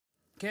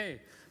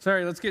Okay,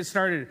 sorry, let's get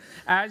started.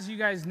 As you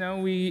guys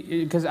know,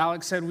 because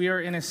Alex said, we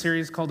are in a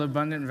series called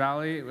Abundant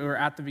Valley. We're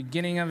at the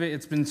beginning of it.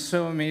 It's been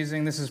so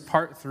amazing. This is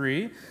part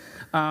 3.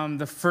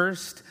 The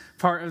first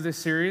part of this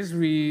series,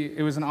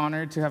 it was an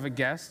honor to have a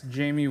guest,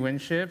 Jamie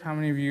Winship. How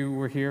many of you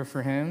were here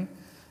for him?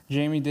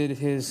 Jamie did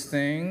his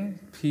thing,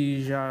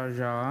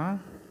 Pi-ja-ja,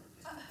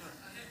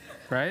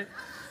 right?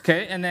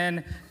 Okay, and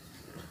then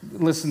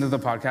listen to the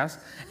podcast.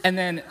 And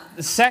then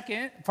the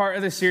second part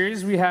of the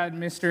series, we had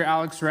Mr.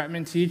 Alex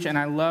Retman teach,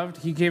 and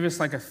he gave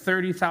us like a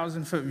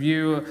 30,000-foot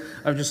view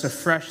of just a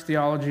fresh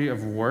theology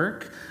of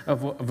work, of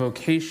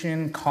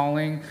vocation,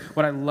 calling.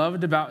 What I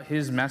loved about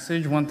his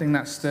message, one thing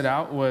that stood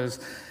out was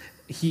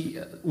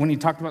when he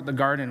talked about the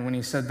garden, when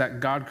he said that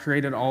God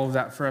created all of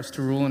that for us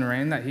to rule and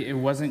reign, that it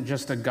wasn't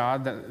just a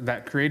God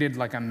that created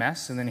like a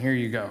mess and then here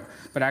you go,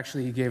 but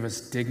actually he gave us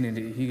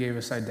dignity, he gave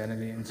us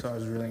identity, and so I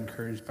was really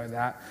encouraged by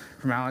that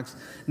from Alex.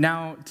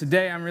 Now,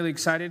 today I'm really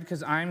excited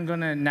because I'm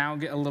going to now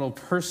get a little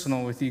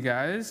personal with you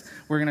guys.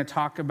 We're going to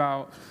talk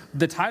about,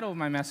 the title of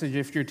my message,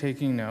 if you're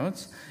taking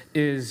notes,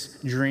 is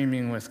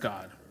Dreaming with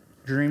God.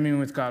 Dreaming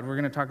with God. We're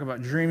going to talk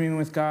about dreaming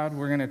with God.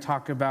 We're going to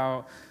talk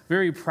about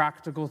very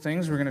practical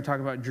things. We're going to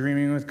talk about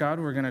dreaming with God.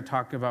 We're going to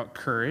talk about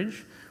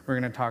courage. We're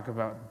going to talk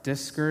about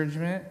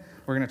discouragement.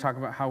 We're going to talk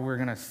about how we're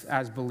going to,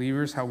 as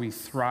believers, how we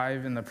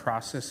thrive in the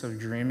process of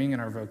dreaming in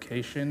our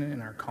vocation,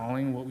 in our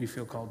calling, what we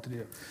feel called to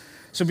do.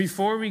 So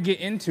before we get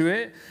into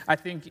it, I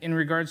think in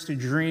regards to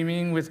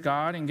dreaming with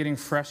God and getting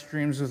fresh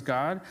dreams with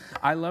God,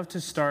 I love to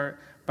start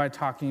by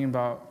talking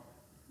about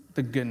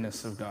the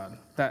goodness of God.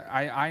 That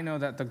I know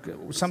that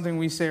something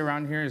we say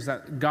around here is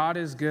that God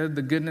is good.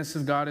 The goodness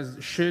of God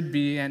should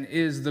be and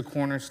is the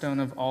cornerstone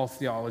of all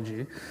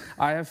theology.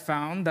 I have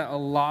found that a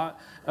lot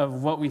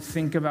of what we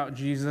think about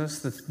Jesus,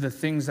 the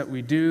things that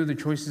we do, the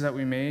choices that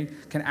we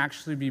make, can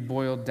actually be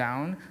boiled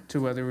down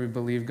to whether we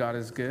believe God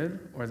is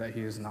good or that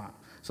he is not.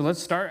 So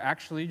let's start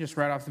actually just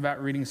right off the bat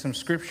reading some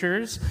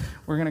scriptures.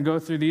 We're going to go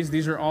through these.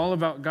 These are all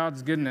about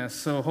God's goodness,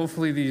 so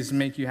hopefully these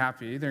make you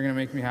happy. They're going to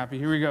make me happy.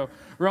 Here we go.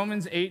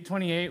 Romans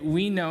 8:28,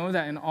 we know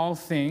that in all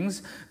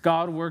things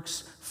God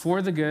works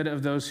for the good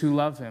of those who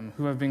love him,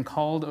 who have been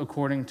called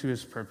according to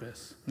his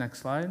purpose. Next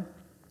slide.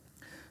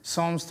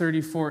 Psalms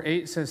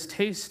 34:8 says,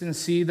 taste and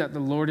see that the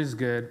Lord is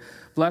good.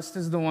 Blessed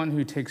is the one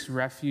who takes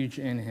refuge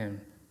in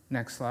him.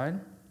 Next slide.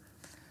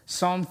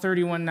 Psalm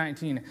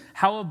 31:19,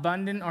 how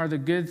abundant are the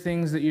good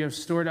things that you have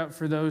stored up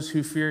for those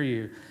who fear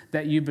you,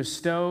 that you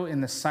bestow in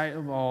the sight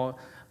of all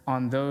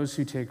on those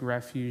who take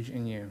refuge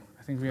in you.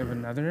 I think we have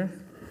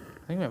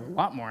a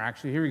lot more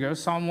actually. Here we go.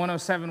 Psalm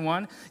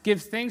 107:1,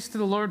 give thanks to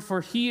the Lord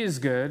for he is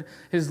good.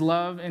 His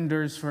love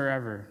endures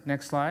forever.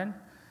 Next slide.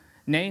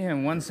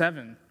 Nahum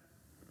 1:7.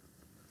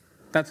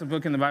 That's a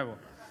book in the Bible.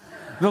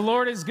 The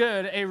Lord is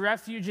good, a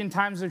refuge in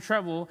times of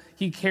trouble.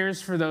 He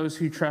cares for those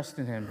who trust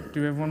in him.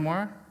 Do we have one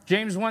more?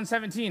 James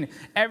 1:17,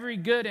 every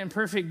good and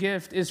perfect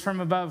gift is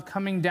from above,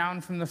 coming down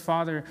from the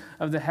Father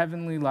of the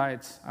heavenly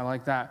lights. I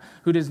like that.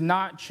 Who does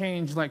not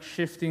change like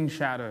shifting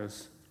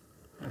shadows.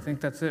 I think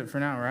that's it for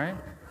now, right?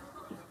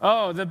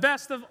 Oh, the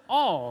best of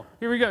all.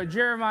 Here we go.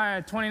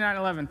 Jeremiah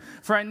 29:11.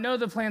 For I know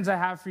the plans I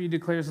have for you,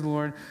 declares the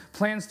Lord.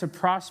 Plans to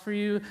prosper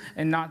you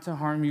and not to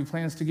harm you.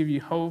 Plans to give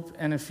you hope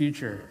and a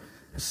future.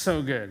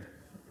 So good.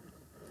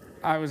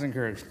 I was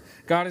encouraged.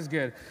 God is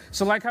good.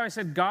 So like how I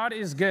said, God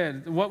is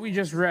good. What we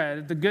just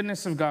read, the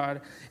goodness of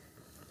God,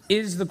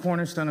 is the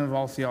cornerstone of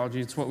all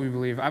theology. It's what we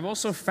believe. I've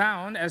also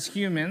found as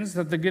humans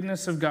that the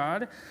goodness of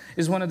God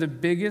is one of the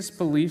biggest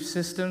belief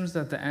systems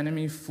that the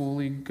enemy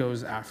fully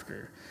goes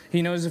after.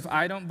 He knows if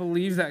I don't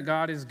believe that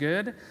God is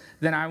good,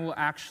 then I will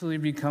actually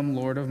become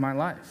Lord of my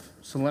life.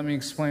 So let me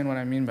explain what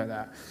I mean by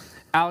that.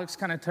 Alex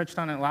kind of touched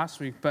on it last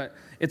week, but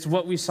it's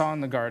what we saw in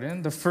the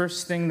garden. The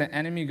first thing the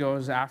enemy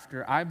goes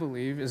after, I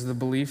believe, is the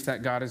belief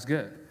that God is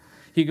good.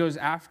 He goes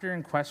after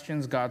and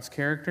questions God's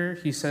character.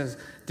 He says,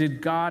 did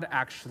God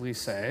actually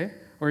say?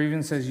 Or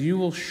even says, you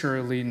will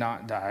surely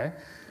not die.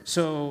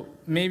 So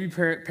maybe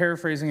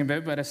paraphrasing a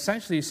bit, but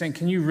essentially he's saying,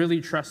 can you really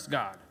trust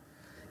God?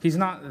 He's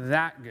not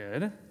that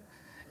good.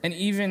 And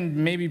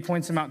even maybe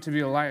points him out to be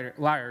a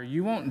liar.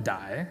 You won't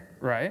die,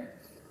 right?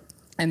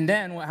 And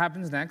then what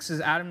happens next is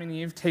Adam and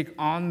Eve take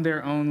on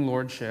their own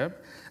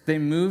lordship. They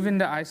move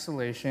into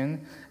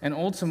isolation, and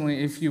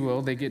ultimately, if you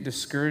will, they get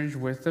discouraged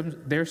with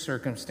their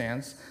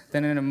circumstance,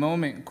 then in a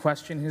moment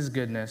question his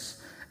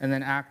goodness, and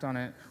then act on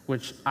it,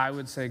 which I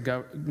would say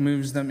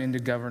moves them into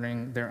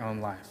governing their own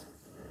life.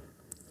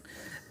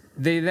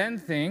 They then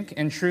think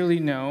and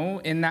truly know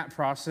in that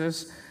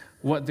process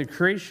what the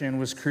creation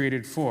was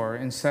created for,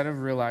 instead of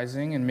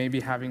realizing and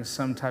maybe having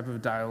some type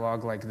of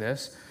dialogue like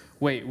this.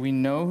 Wait, we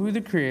know who the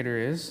Creator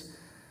is.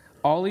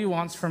 All he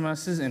wants from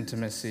us is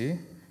intimacy.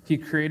 He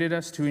created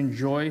us to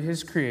enjoy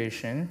his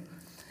creation.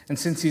 And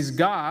since he's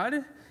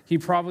God, he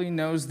probably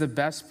knows the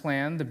best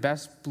plan, the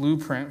best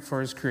blueprint for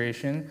his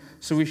creation.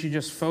 So we should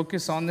just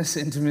focus on this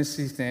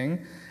intimacy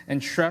thing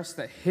and trust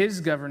that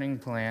his governing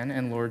plan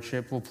and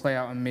lordship will play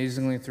out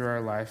amazingly through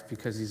our life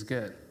because he's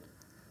good.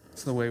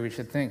 That's the way we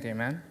should think,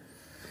 amen?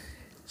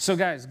 So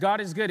guys,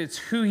 God is good. It's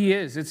who he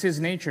is. It's his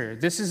nature.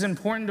 This is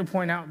important to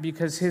point out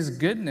because his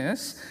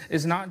goodness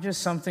is not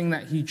just something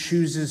that he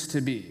chooses to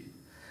be.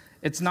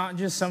 It's not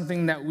just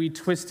something that we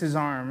twist his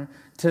arm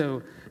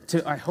to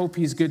I hope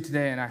he's good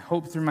today and I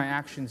hope through my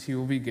actions he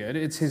will be good.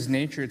 It's his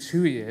nature. It's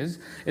who he is.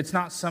 It's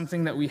not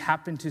something that we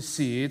happen to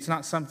see. It's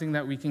not something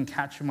that we can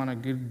catch him on a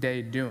good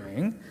day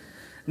doing.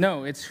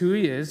 No, it's who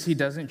he is. He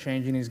doesn't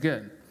change and he's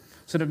good.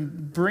 So to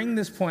bring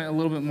this point a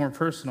little bit more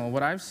personal,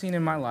 what I've seen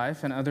in my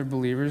life and other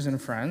believers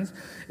and friends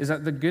is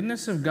that the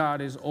goodness of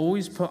God is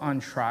always put on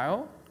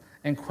trial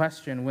and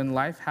questioned when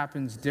life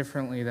happens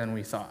differently than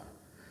we thought.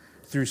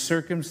 Through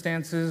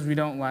circumstances we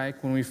don't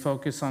like, when we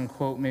focus on,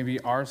 quote, maybe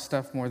our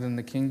stuff more than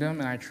the kingdom,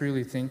 and I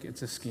truly think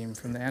it's a scheme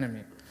from the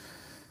enemy.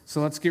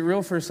 So let's get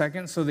real for a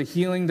second. So the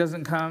healing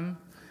doesn't come.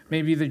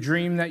 Maybe the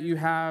dream that you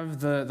have,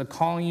 the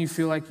calling you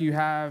feel like you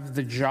have,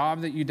 the job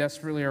that you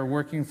desperately are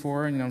working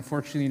for, and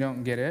unfortunately you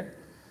don't get it.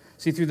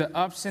 See, through the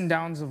ups and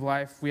downs of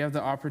life, we have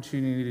the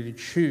opportunity to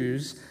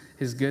choose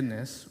his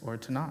goodness or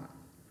to not.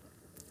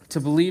 To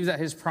believe that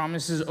his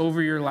promises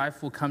over your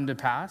life will come to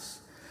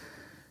pass.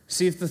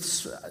 See, if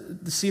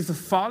the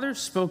Father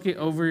spoke it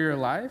over your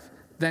life,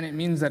 then it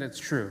means that it's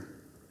true.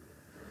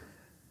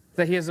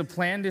 That he has a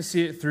plan to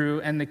see it through,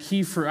 and the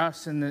key for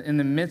us in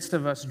the midst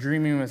of us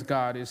dreaming with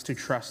God is to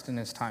trust in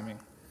his timing.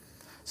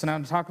 So now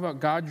to talk about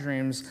God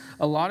dreams,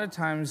 a lot of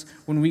times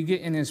when we get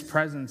in his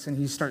presence and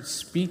he starts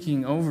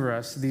speaking over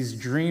us, these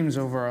dreams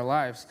over our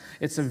lives,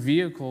 it's a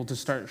vehicle to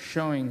start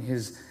showing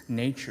his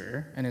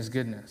nature and his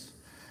goodness.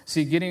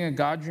 See, getting a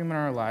God dream in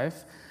our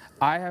life,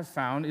 I have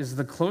found, is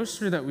the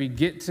closer that we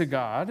get to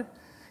God,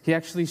 he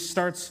actually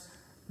starts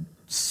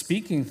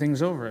speaking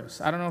things over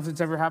us. I don't know if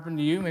it's ever happened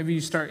to you. Maybe you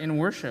start in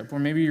worship, or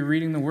maybe you're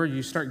reading the word,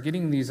 you start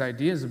getting these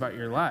ideas about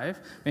your life.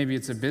 Maybe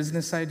it's a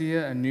business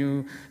idea,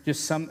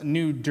 some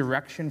new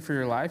direction for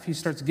your life. He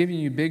starts giving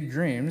you big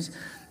dreams,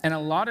 and a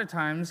lot of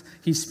times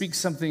he speaks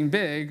something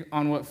big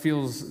on what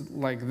feels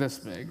like this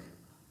big.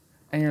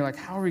 And you're like,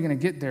 how are we going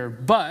to get there?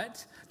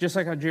 But just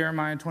like how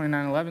Jeremiah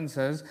 29:11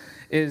 says,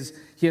 is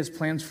he has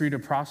plans for you to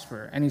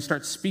prosper. And he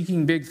starts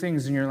speaking big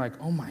things, and you're like,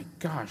 oh my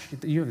gosh,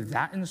 you have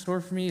that in store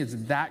for me? It's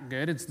that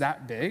good? It's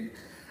that big,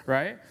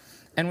 right?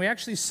 And we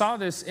actually saw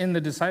this in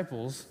the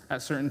disciples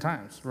at certain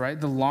times, right?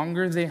 The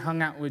longer they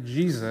hung out with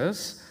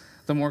Jesus,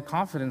 the more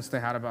confidence they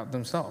had about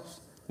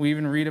themselves. We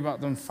even read about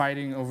them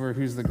fighting over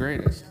who's the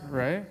greatest,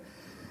 right?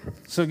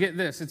 So get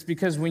this, it's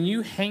because when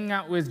you hang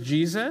out with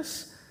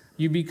Jesus,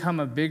 you become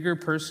a bigger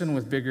person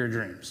with bigger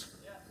dreams.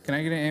 Can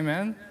I get an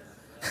amen?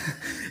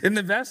 In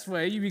the best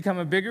way, you become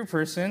a bigger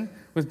person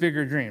with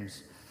bigger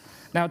dreams.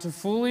 Now, to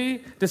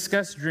fully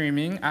discuss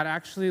dreaming, I'd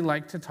actually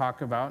like to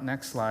talk about,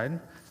 next slide,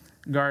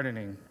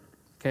 gardening.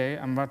 Okay,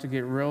 I'm about to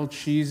get real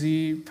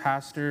cheesy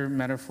pastor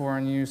metaphor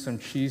on you. Some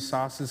cheese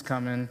sauce is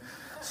coming.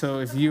 So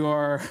if you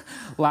are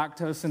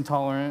lactose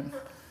intolerant,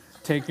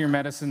 take your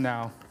medicine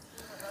now.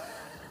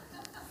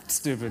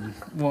 Stupid.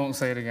 Won't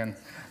say it again.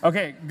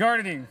 Okay,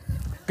 gardening.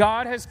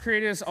 God has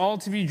created us all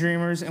to be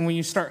dreamers, and when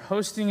you start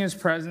hosting his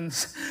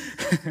presence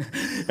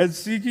and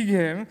seeking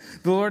him,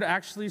 the Lord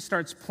actually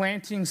starts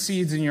planting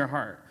seeds in your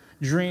heart,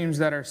 dreams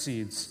that are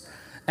seeds.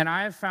 And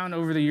I have found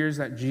over the years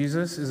that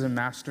Jesus is a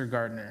master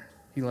gardener.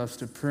 He loves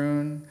to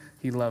prune,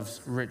 he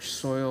loves rich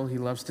soil, he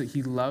loves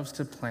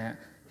to plant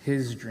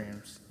his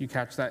dreams. You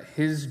catch that?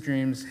 His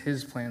dreams,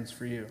 his plans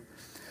for you.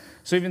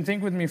 So even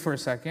think with me for a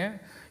second.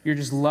 You're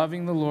just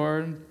loving the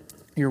Lord,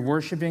 you're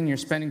worshiping, you're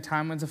spending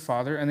time with the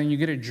Father, and then you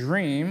get a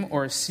dream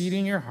or a seed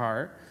in your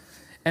heart.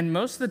 And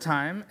most of the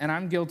time, and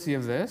I'm guilty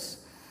of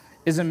this,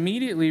 is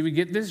immediately we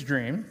get this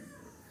dream,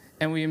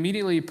 and we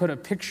immediately put a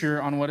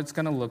picture on what it's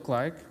going to look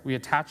like. We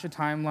attach a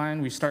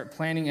timeline. We start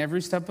planning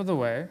every step of the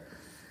way.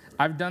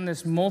 I've done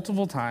this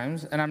multiple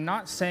times, and I'm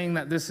not saying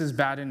that this is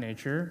bad in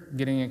nature.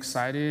 Getting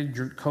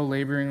excited,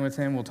 co-laboring with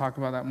him, we'll talk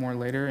about that more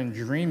later, and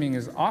dreaming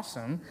is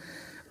awesome.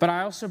 But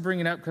I also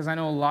bring it up because I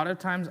know a lot of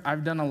times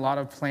I've done a lot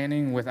of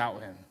planning without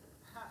him.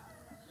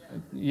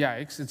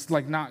 Yikes, it's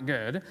like not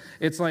good.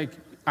 It's like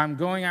I'm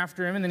going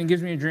after him and then he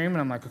gives me a dream and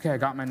I'm like, okay, I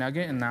got my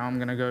nugget and now I'm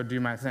going to go do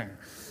my thing.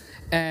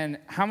 And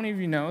how many of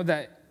you know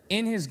that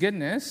in his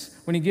goodness,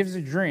 when he gives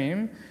a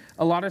dream,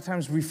 a lot of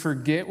times we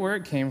forget where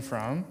it came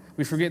from.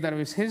 We forget that it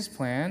was his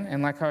plan.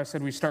 And like how I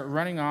said, we start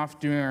running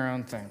off doing our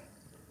own thing.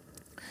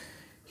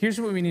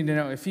 Here's what we need to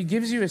know. If he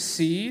gives you a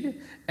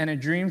seed and a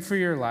dream for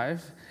your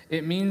life,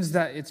 it means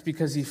that it's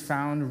because he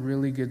found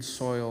really good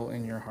soil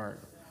in your heart.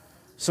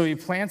 So he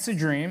plants a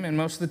dream, and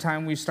most of the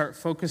time we stop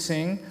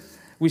focusing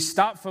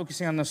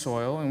on the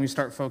soil, and we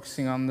start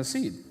focusing on the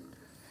seed.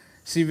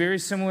 See, very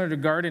similar to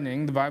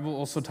gardening, the Bible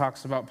also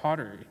talks about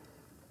pottery,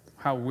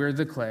 how we're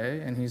the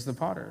clay and he's the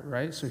potter,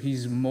 right? So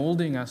he's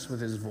molding us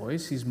with his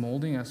voice, he's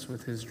molding us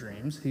with his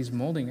dreams, he's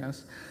molding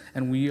us,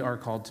 and we are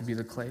called to be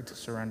the clay, to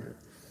surrender.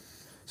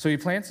 So he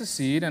plants a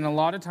seed, and a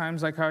lot of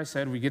times, like how I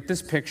said, we get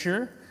this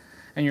picture,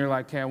 and you're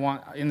like, okay,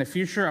 in the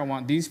future, I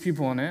want these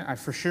people in it. I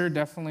for sure,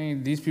 definitely,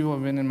 these people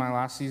have been in my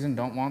last season,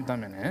 don't want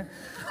them in it.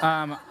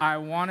 I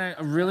want to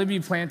really be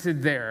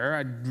planted there.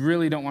 I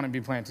really don't want to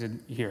be planted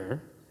here.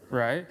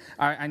 right?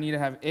 I need to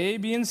have A,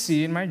 B, and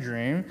C in my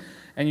dream,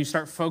 and you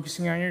start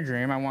focusing on your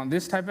dream. I want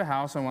this type of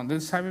house. I want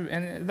this type of,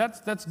 and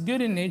that's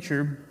good in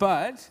nature,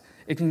 but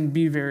it can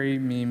be very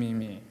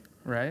me,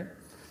 right?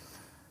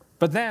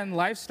 But then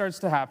life starts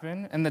to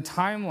happen, and the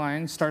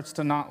timeline starts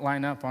to not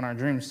line up on our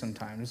dreams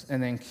sometimes.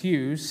 And then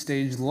Q,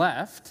 stage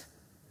left,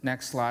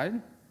 next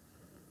slide,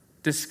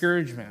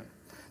 discouragement.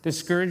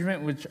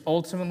 Discouragement, which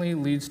ultimately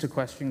leads to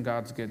question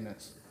God's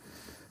goodness.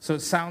 So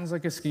it sounds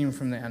like a scheme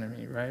from the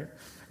enemy, right?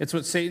 It's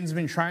what Satan's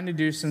been trying to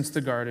do since the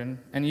garden.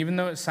 And even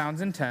though it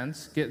sounds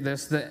intense, get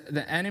this,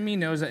 the enemy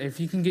knows that if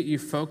he can get you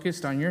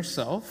focused on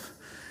yourself,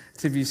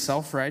 to be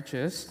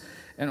self-righteous,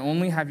 and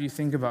only have you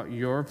think about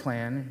your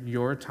plan,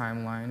 your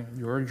timeline,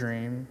 your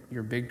dream,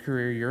 your big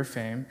career, your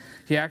fame,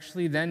 he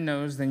actually then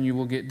knows then you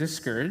will get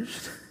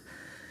discouraged.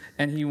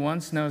 And he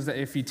once knows that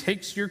if he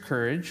takes your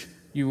courage,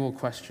 you will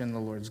question the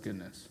Lord's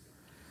goodness.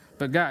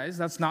 But guys,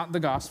 that's not the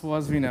gospel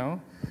as we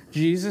know.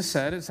 Jesus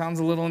said, it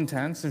sounds a little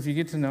intense. If you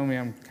get to know me,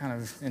 I'm kind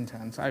of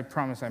intense. I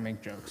promise I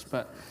make jokes.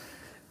 But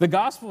the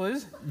gospel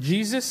is,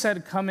 Jesus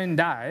said, come and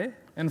die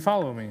and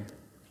follow me,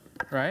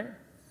 right?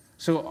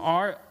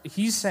 So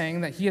he's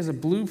saying that he has a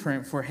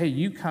blueprint for, hey,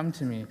 you come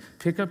to me,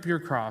 pick up your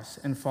cross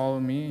and follow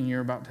me, and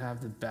you're about to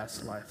have the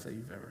best life that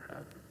you've ever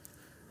had.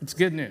 It's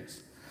good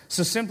news.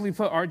 So simply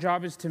put, our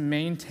job is to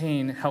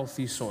maintain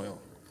healthy soil,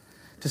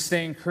 to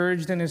stay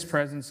encouraged in his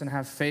presence and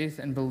have faith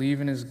and believe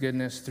in his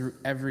goodness through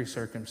every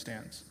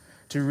circumstance,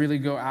 to really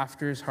go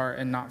after his heart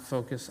and not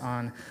focus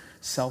on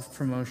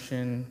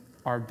self-promotion,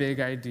 our big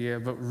idea,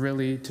 but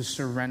really to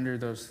surrender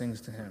those things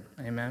to him.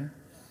 Amen?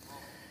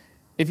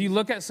 If you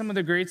look at some of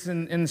the greats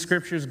in the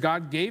scriptures,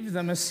 God gave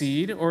them a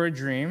seed or a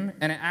dream,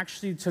 and it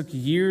actually took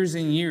years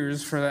and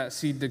years for that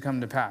seed to come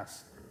to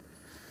pass.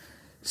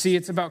 See,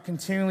 it's about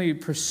continually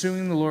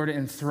pursuing the Lord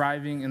and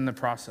thriving in the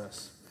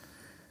process.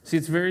 See,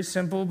 it's very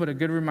simple, but a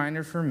good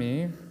reminder for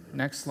me.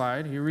 Next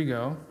slide, here we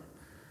go.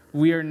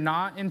 We are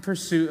not in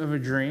pursuit of a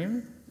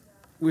dream.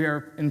 We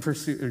are in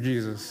pursuit of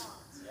Jesus.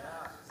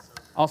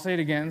 I'll say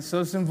it again,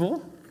 so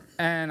simple.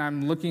 And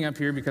I'm looking up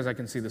here because I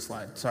can see the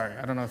slide. Sorry,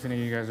 I don't know if any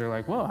of you guys are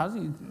like, whoa, how's he,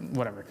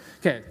 whatever.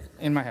 Okay,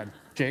 in my head.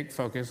 Jake,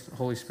 focus,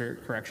 Holy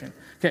Spirit, correction.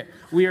 Okay,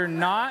 we are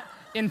not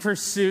in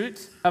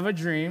pursuit of a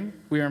dream.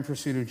 We are in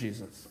pursuit of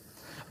Jesus.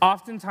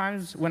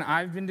 Oftentimes, when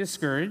I've been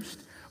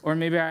discouraged, or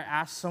maybe I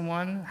ask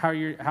someone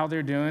how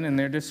they're doing and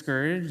they're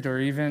discouraged, or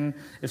even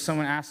if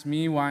someone asks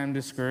me why I'm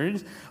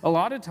discouraged, a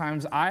lot of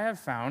times I have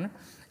found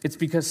it's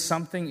because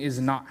something is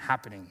not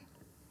happening,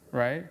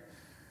 right?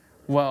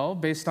 Well,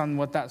 based on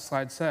what that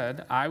slide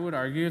said, I would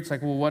argue it's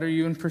like, well, what are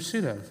you in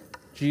pursuit of?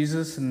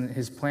 Jesus and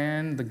his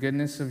plan, the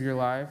goodness of your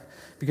life?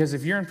 Because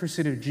if you're in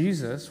pursuit of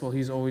Jesus, well,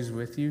 he's always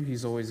with you.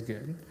 He's always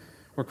good.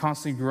 We're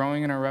constantly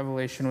growing in our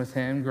revelation with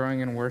him,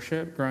 growing in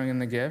worship, growing in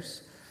the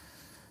gifts.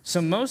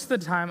 So most of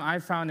the time I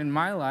found in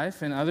my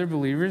life and other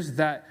believers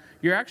that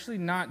you're actually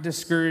not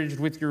discouraged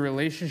with your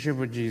relationship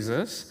with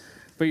Jesus,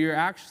 but you're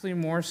actually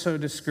more so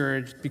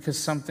discouraged because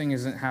something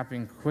isn't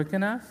happening quick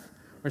enough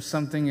or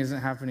something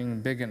isn't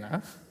happening big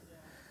enough.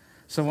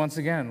 So once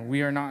again,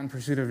 we are not in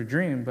pursuit of a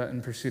dream, but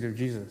in pursuit of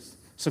Jesus.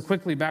 So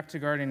quickly, back to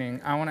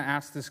gardening, I want to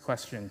ask this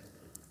question.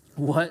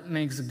 What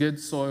makes good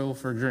soil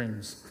for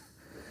dreams?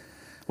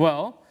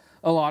 Well,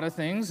 a lot of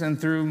things, and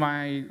through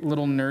my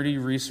little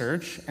nerdy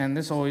research, and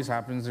this always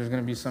happens, there's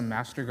going to be some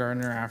master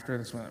gardener after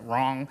this went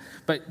wrong,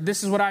 but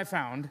this is what I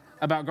found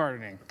about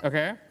gardening,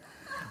 okay?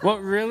 What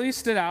really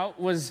stood out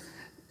was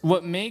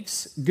what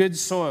makes good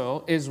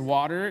soil is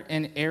water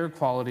and air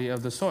quality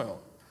of the soil.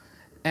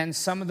 And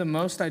some of the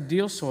most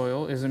ideal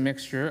soil is a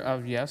mixture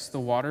of, yes, the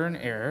water and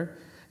air,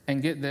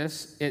 and get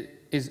this,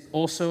 it is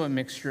also a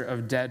mixture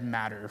of dead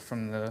matter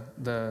from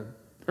the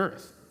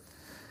earth.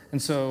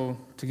 And so,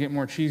 to get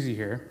more cheesy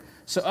here,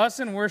 so us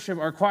in worship,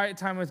 our quiet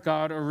time with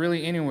God, or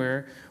really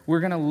anywhere, we're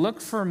going to look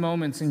for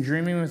moments in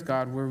dreaming with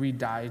God where we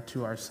die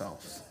to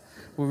ourselves.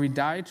 Where we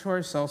die to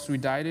ourselves, we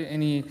die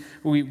to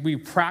we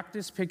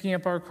practice picking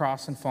up our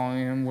cross and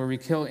following him, where we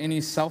kill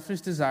any selfish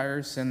desire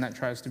or sin that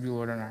tries to be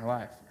Lord in our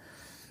life.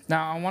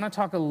 Now, I want to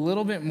talk a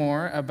little bit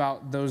more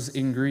about those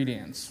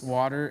ingredients,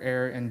 water,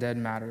 air, and dead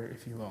matter,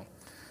 if you will.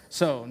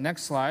 So,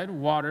 next slide,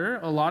 water.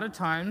 A lot of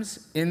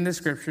times in the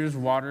scriptures,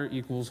 water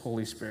equals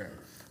Holy Spirit.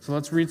 So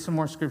let's read some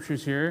more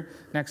scriptures here.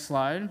 Next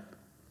slide.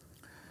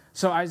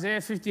 So Isaiah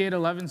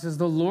 58:11 says,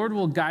 "The Lord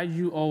will guide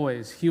you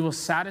always. He will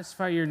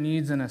satisfy your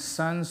needs in a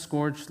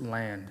sun-scorched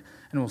land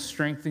and will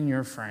strengthen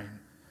your frame.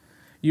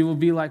 You will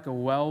be like a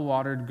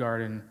well-watered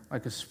garden,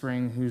 like a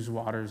spring whose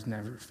waters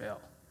never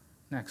fail."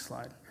 Next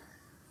slide.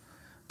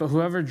 "But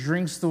whoever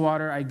drinks the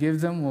water I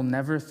give them will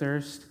never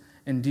thirst.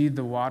 Indeed,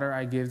 the water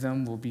I give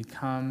them will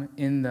become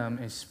in them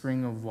a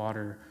spring of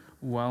water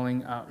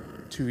welling up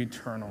to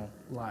eternal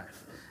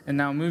life." And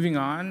now moving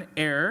on,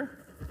 air.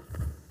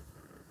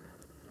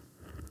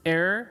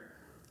 Air,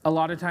 a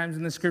lot of times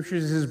in the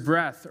scriptures, is his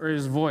breath or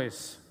his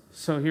voice.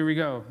 So here we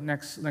go.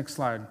 Next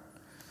slide.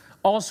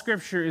 All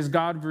scripture is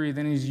God-breathed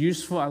and he's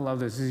useful. I love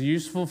this. He's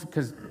useful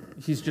because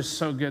he's just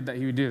so good that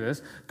he would do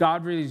this.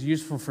 God-breathed is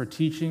useful for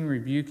teaching,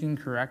 rebuking,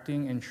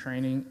 correcting, and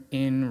training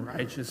in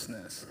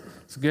righteousness.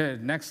 It's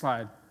good. Next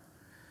slide.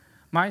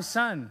 My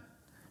son,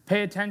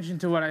 pay attention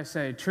to what I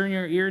say. Turn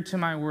your ear to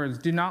my words.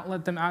 Do not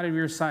let them out of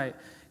your sight.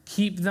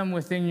 Keep them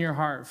within your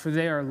heart, for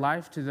they are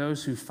life to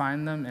those who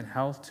find them and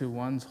health to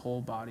one's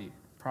whole body.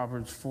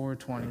 Proverbs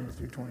 4:20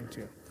 through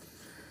 22.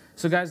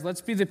 So guys,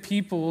 let's be the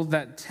people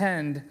that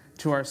tend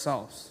to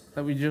ourselves,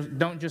 that we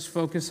don't just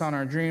focus on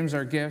our dreams,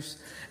 our gifts,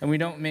 and we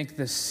don't make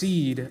the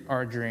seed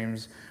our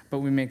dreams, but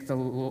we make the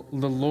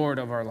Lord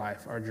of our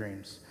life our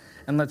dreams.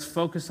 And let's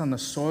focus on the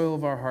soil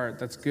of our heart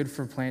that's good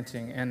for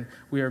planting, and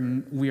we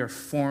are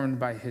formed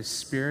by his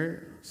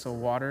spirit, so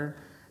water,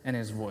 and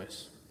his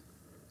voice.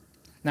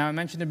 Now, I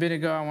mentioned a bit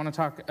ago, I want to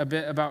talk a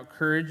bit about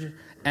courage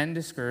and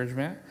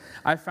discouragement.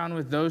 I found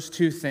with those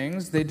two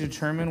things, they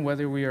determine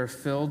whether we are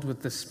filled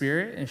with the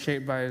Spirit and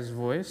shaped by his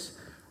voice,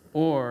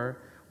 or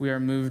we are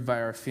moved by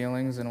our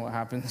feelings and what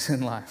happens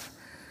in life.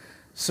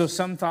 So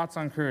some thoughts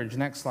on courage.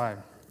 Next slide.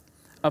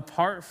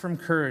 Apart from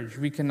courage,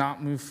 we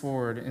cannot move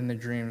forward in the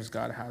dreams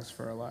God has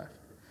for our life.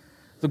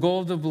 The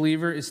goal of the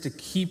believer is to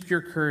keep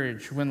your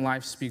courage when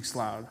life speaks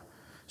loud.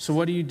 So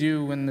what do you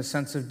do when the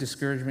sense of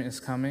discouragement is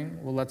coming?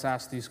 Well, let's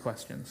ask these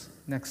questions.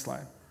 Next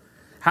slide.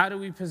 How do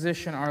we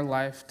position our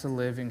life to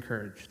live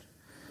encouraged?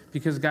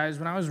 Because guys,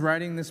 when I was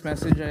writing this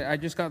message, I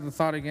just got the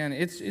thought again,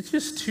 it's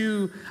just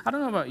too, I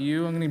don't know about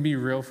you, I'm going to be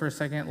real for a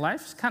second.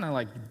 Life's kind of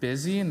like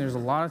busy and there's a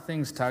lot of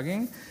things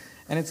tugging.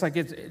 And it's like,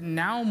 it's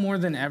now more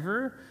than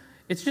ever,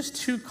 it's just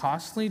too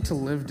costly to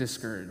live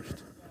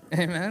discouraged.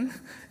 Amen?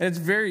 And it's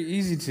very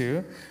easy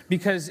to,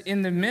 because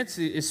in the midst,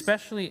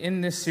 especially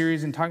in this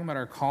series and talking about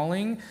our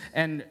calling,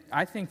 and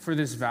I think for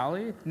this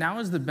valley, now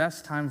is the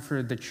best time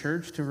for the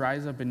church to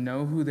rise up and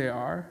know who they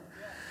are,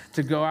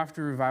 to go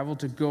after revival,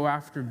 to go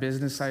after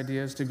business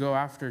ideas, to go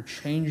after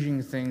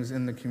changing things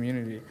in the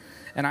community.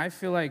 And I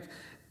feel like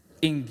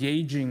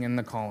engaging in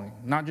the calling,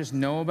 not just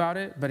know about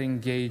it, but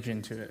engage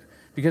into it.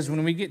 Because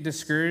when we get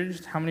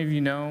discouraged, how many of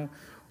you know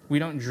we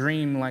don't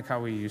dream like how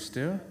we used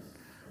to?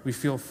 We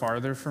feel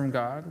farther from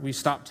God. We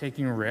stop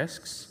taking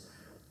risks.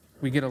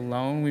 We get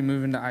alone. We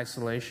move into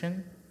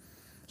isolation.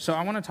 So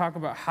I want to talk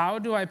about how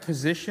do I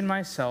position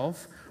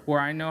myself where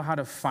I know how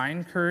to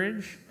find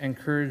courage and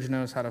courage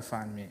knows how to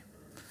find me.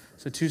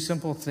 So 2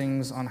 simple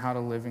things on how to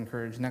live in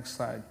courage. Next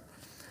slide.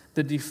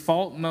 The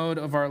default mode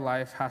of our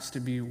life has to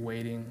be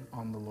waiting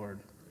on the Lord.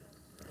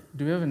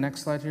 Do we have a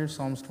next slide here?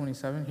 Psalms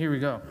 27. Here we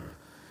go.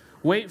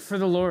 Wait for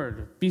the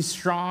Lord. Be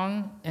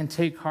strong and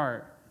take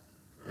heart.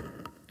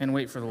 And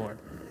wait for the Lord.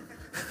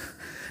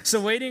 So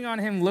waiting on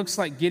him looks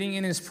like getting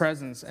in his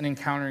presence and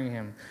encountering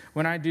him.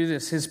 When I do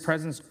this, his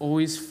presence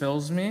always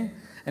fills me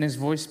and his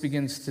voice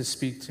begins to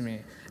speak to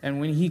me.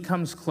 And when he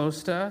comes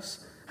close to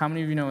us, how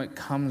many of you know it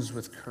comes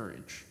with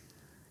courage?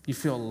 You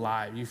feel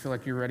alive. You feel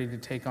like you're ready to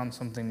take on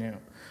something new.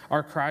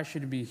 Our cry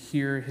should be,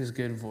 hear his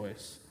good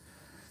voice.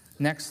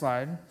 Next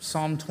slide,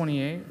 Psalm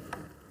 28.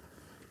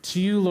 To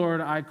you,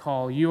 Lord, I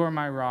call. You are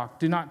my rock.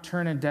 Do not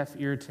turn a deaf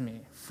ear to me.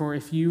 For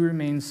if you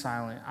remain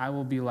silent, I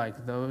will be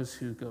like those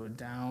who go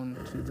down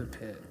to the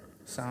pit.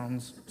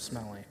 Sounds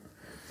smelly.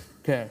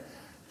 Okay.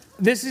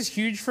 This is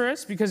huge for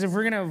us because if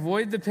we're going to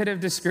avoid the pit of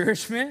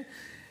discouragement,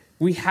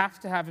 we have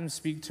to have him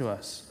speak to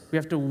us. We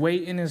have to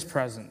wait in his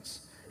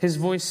presence. His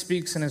voice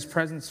speaks and his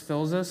presence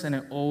fills us, and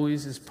it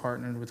always is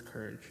partnered with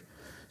courage.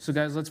 So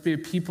guys, let's be a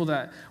people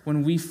that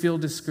when we feel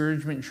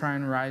discouragement, try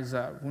and rise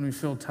up. When we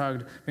feel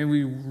tugged, may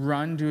we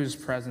run to his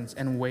presence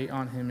and wait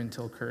on him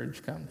until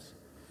courage comes.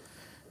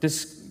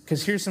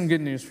 Because here's some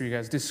good news for you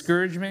guys.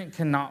 Discouragement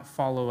cannot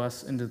follow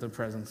us into the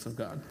presence of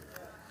God.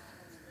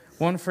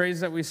 One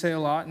phrase that we say a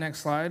lot, next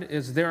slide,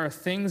 is there are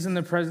things in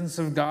the presence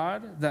of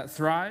God that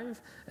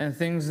thrive and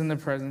things in the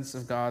presence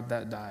of God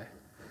that die.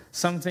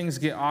 Some things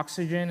get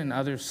oxygen and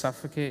others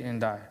suffocate and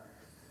die.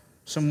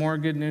 Some more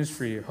good news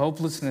for you.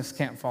 Hopelessness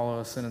can't follow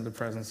us into the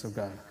presence of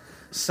God.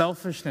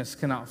 Selfishness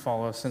cannot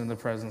follow us into the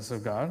presence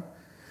of God.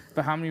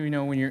 But how many of you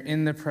know when you're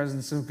in the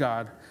presence of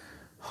God,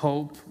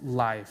 hope,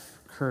 life,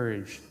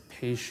 courage,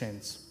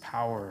 patience,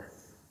 power,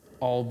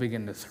 all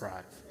begin to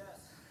thrive.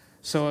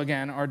 So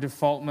again, our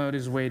default mode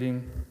is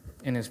waiting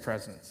in his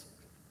presence.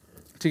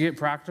 To get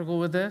practical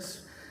with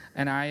this,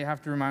 and I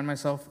have to remind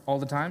myself all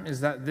the time, is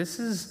that this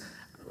is,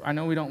 I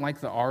know we don't like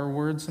the R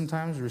word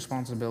sometimes,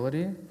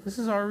 responsibility. This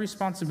is our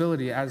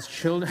responsibility as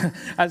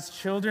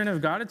children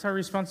of God. It's our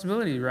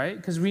responsibility, right?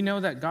 Because we know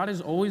that God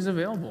is always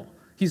available.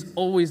 He's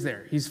always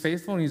there. He's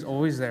faithful and he's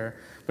always there.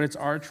 But it's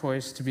our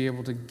choice to be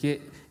able to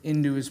get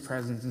into his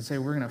presence and say,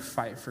 we're going to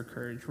fight for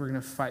courage. We're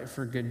going to fight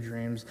for good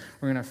dreams.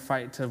 We're going to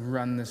fight to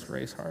run this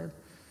race hard.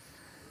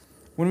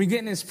 When we get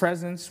in his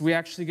presence, we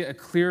actually get a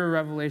clearer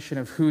revelation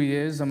of who he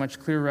is, a much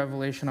clearer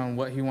revelation on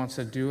what he wants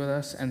to do with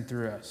us and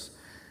through us.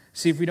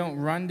 See, if we don't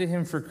run to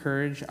him for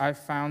courage, I've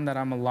found that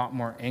I'm a lot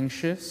more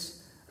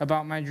anxious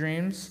about my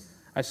dreams.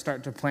 I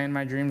start to plan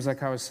my dreams,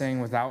 like I was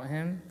saying, without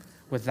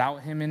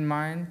him in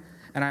mind.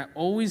 And I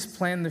always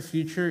plan the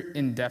future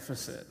in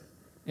deficit.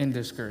 in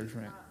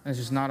discouragement. It's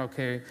just not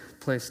okay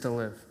place to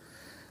live.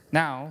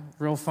 Now,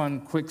 real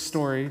fun, quick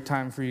story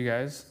time for you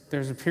guys.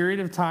 There's a period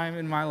of time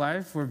in my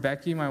life where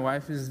Becky, my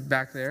wife, is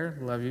back there.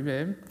 Love you,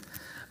 babe.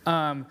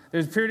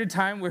 There's a period of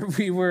time where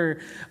we were,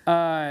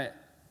 I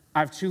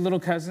have 2 little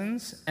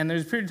cousins, and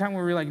there's a period of time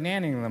where we were like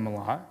nannying them a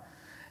lot.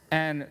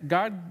 And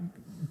God,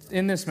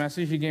 in this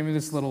message, he gave me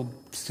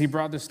he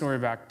brought this story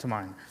back to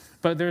mind.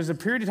 But there's a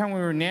period of time when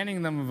we were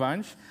nannying them a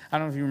bunch. I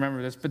don't know if you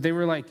remember this, but they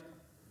were like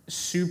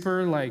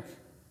super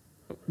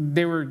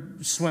they were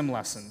swim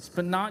lessons,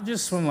 but not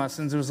just swim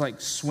lessons. It was like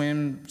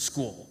swim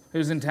school. It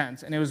was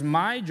intense. And it was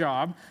my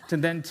job to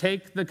then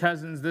take the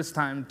cousins this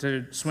time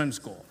to swim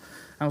school.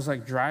 I was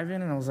like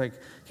driving and I was like,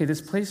 okay,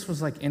 this place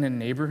was like in a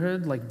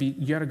neighborhood.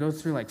 You got to go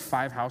through like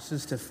 5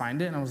 houses to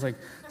find it. And I was like,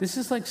 this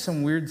is like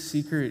some weird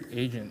secret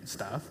agent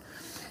stuff.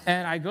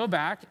 And I go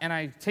back and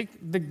I take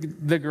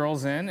the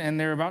girls in and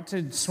they're about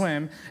to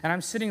swim. And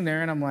I'm sitting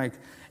there and I'm like,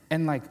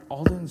 and like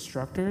all the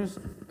instructors,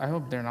 I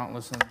hope they're not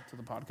listening to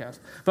the podcast,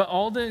 but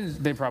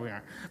they probably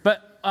aren't.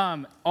 But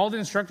all the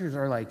instructors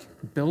are like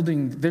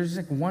building, there's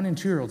like 1 and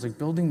 2-year-olds like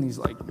building these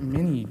like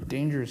mini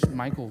dangerous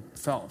Michael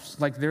Phelps.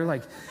 Like they're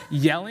like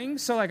yelling.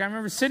 So like I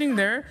remember sitting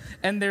there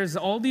and there's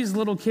all these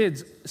little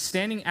kids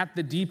standing at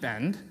the deep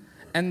end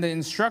and the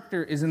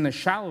instructor is in the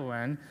shallow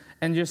end.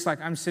 And just like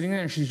I'm sitting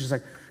there and she's just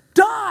like,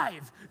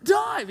 dive,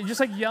 and just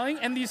like yelling,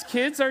 and these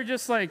kids are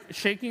just like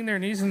shaking their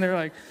knees, and they're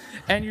like,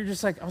 and you're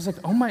just like, I was like,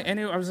 oh my, and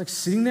I was like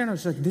sitting there, and I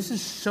was like, this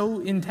is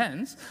so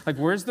intense. Like,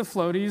 where's the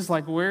floaties?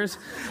 Like,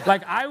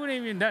 I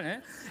wouldn't even done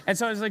it. And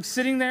so I was like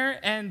sitting there,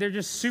 and they're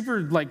just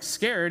super like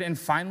scared, and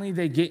finally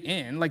they get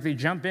in, like they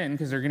jump in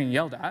because they're getting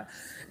yelled at,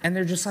 and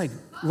they're just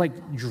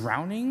like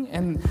drowning,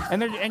 and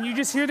you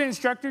just hear the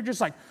instructor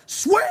just like,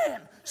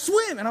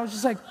 swim, and I was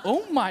just like,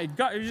 oh my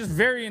God, it was just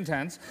very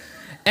intense.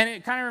 And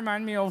it kind of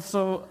reminded me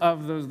also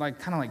of those like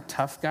kind of like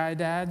tough guy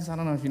dads. I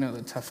don't know if you know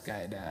the tough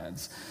guy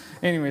dads.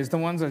 Anyways, the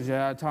ones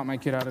that I taught my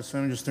kid how to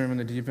swim, just threw him in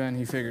the deep end.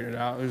 He figured it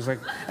out. It was like,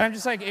 and I'm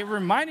just like, it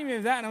reminded me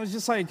of that. And I was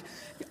just like,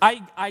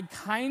 I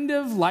kind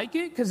of like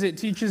it because it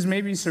teaches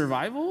maybe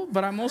survival,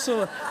 but I'm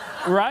also,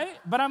 right?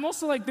 But I'm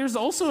also like, there's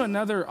also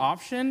another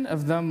option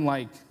of them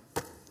like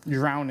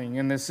drowning.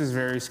 And this is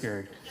very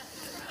scary.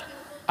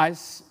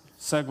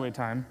 Segue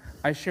time.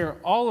 I share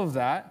all of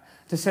that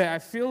to say I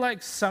feel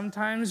like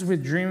sometimes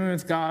with dreaming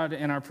with God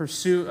and our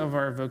pursuit of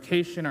our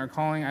vocation, our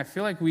calling, I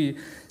feel like we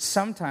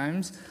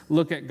sometimes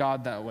look at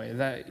God that way,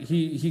 that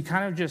he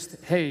kind of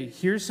just, hey,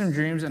 here's some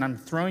dreams and I'm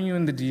throwing you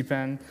in the deep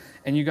end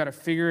and you got to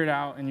figure it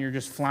out and you're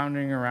just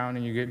floundering around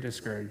and you get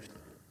discouraged.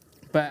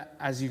 But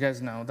as you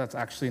guys know, that's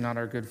actually not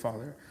our good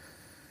Father.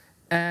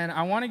 And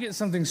I want to get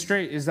something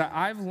straight is that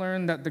I've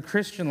learned that the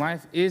Christian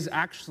life is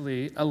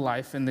actually a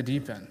life in the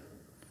deep end.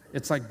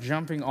 It's like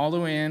jumping all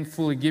the way in,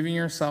 fully giving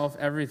yourself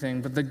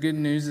everything. But the good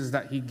news is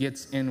that he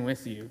gets in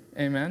with you.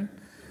 Amen?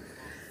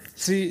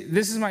 See,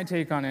 this is my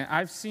take on it.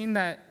 I've seen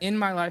that in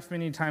my life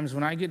many times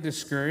when I get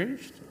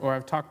discouraged, or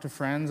I've talked to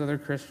friends, other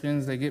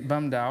Christians, they get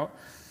bummed out.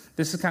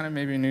 This is kind of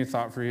maybe a new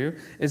thought for you,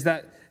 is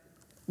that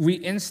we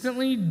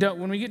instantly don't,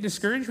 when we get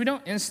discouraged, we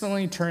don't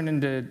instantly turn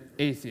into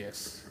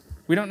atheists.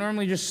 We don't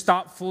normally just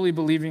stop fully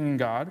believing in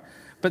God.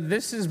 But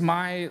this is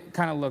my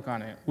kind of look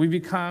on it. We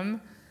become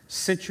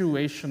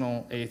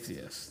situational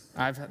atheists.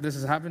 This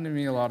has happened to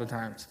me a lot of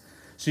times.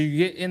 So you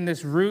get in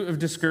this root of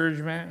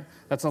discouragement,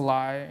 that's a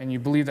lie, and you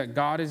believe that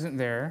God isn't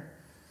there.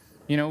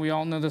 You know, we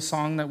all know the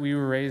song that we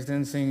were raised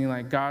in singing,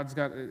 like, God's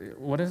got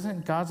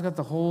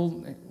the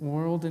whole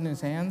world in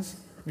his hands?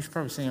 We should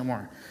probably sing it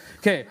more.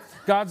 Okay,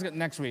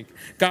 next week.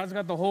 God's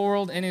got the whole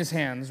world in his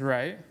hands,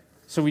 right?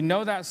 So we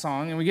know that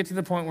song, and we get to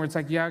the point where it's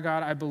like, yeah,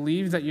 God, I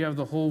believe that you have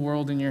the whole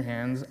world in your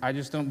hands. I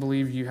just don't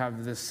believe you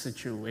have this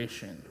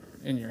situation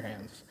in your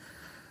hands.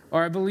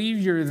 Or I believe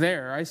you're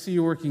there. I see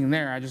you working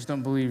there. I just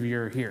don't believe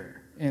you're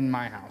here in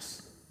my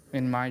house,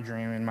 in my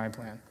dream, in my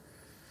plan.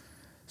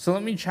 So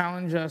let me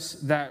challenge us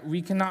that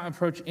we cannot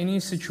approach any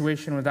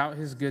situation without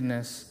his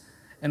goodness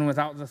and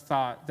without the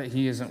thought that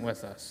he isn't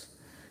with us.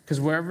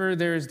 Because wherever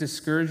there is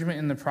discouragement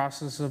in the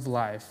process of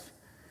life,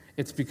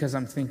 it's because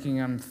I'm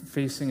thinking I'm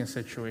facing a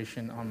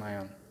situation on my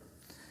own.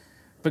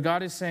 But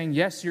God is saying,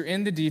 yes, you're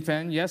in the deep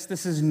end. Yes,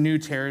 this is new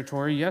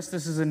territory. Yes,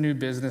 this is a new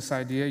business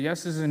idea.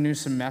 Yes, this is a new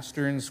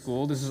semester in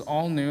school. This is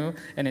all new,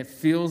 and it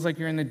feels like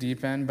you're in the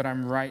deep end, but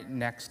I'm right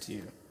next to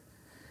you.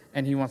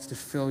 And he wants to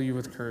fill you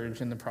with courage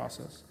in the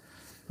process.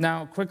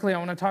 Now, quickly, I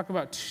want to talk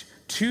about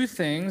two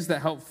things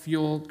that help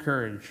fuel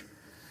courage.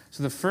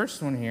 So the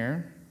first one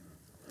here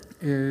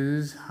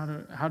is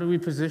how do we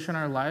position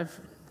our life?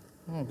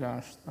 Oh,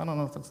 gosh, I don't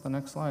know if that's the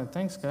next slide.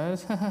 Thanks,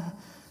 guys.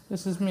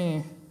 This is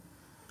me.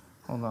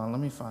 Hold on, let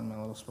me find my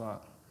little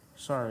spot.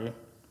 Sorry.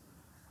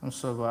 I'm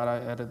so glad I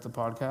edit the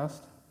podcast.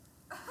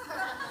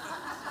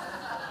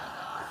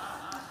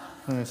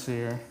 Let me see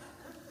here.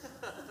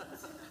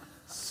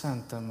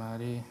 Santa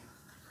Maria.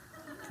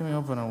 Can we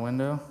open a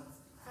window?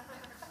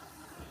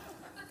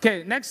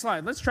 Okay, next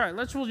slide. Let's try it.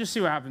 We'll just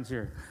see what happens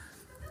here.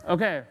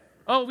 Okay.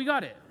 Oh, we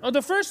got it. Oh,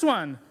 the first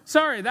one.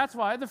 Sorry, that's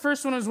why. The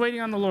first one was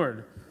waiting on the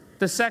Lord.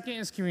 The second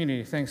is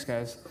community. Thanks,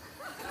 guys.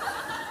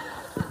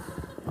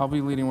 I'll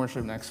be leading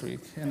worship next week,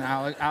 and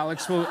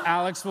Alex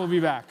will be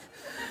back.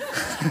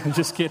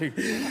 Just kidding.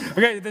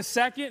 Okay, the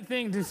second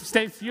thing to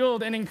stay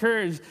fueled and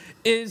encouraged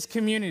is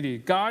community.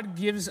 God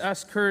gives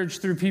us courage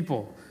through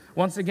people.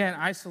 Once again,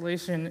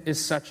 isolation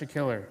is such a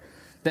killer.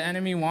 The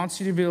enemy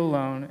wants you to be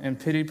alone, and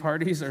pity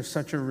parties are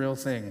such a real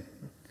thing.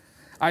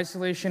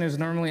 Isolation is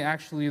normally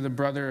actually the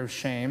brother of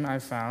shame,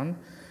 I've found.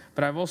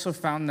 But I've also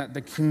found that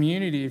the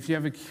community, if you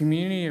have a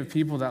community of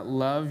people that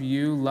love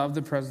you, love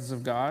the presence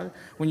of God,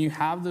 when you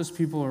have those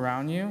people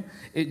around you,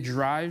 it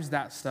drives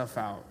that stuff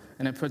out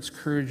and it puts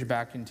courage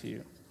back into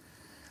you.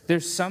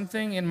 There's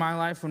something in my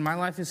life, when my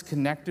life is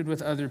connected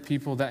with other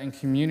people, that in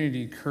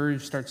community,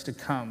 courage starts to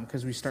come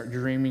because we start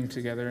dreaming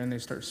together and they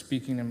start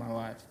speaking in my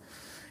life.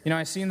 You know,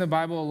 I see in the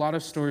Bible a lot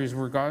of stories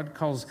where God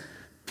calls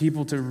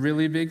people to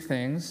really big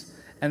things,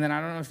 and then I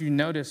don't know if you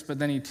noticed, but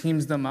then he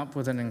teams them up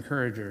with an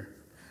encourager.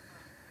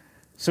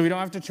 So we don't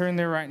have to turn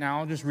there right now.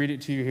 I'll just read it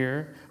to you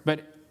here.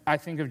 But I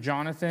think of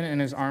Jonathan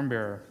and his arm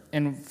bearer.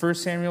 In 1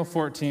 Samuel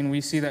 14,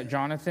 we see that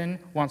Jonathan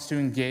wants to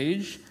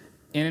engage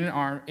in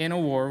a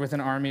war with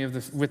an army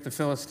with the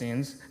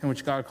Philistines, in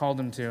which God called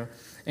him to.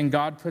 And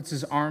God puts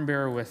his arm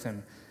bearer with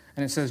him.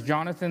 And it says,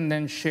 Jonathan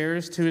then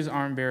shares to his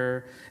arm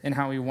bearer in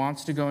how he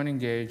wants to go and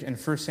engage. And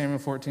 1 Samuel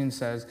 14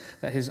 says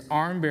that his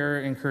arm bearer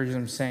encourages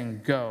him,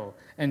 saying, "Go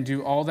and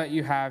do all that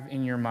you have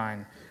in your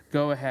mind.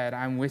 Go ahead,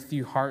 I'm with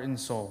you heart and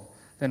soul."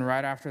 Then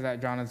right after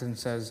that, Jonathan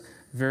says,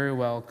 "Very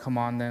well, come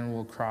on then,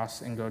 we'll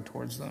cross and go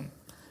towards them."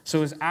 So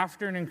it was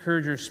after an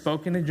encourager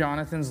spoke into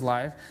Jonathan's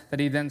life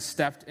that he then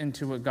stepped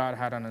into what God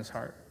had on his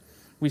heart.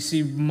 We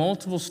see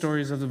multiple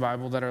stories of the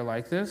Bible that are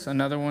like this.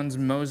 Another one's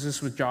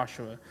Moses with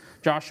Joshua.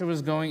 Joshua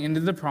was going into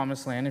the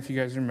promised land, if you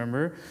guys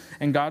remember,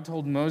 and God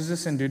told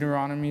Moses in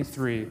Deuteronomy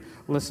 3,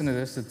 listen to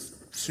this, it's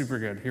super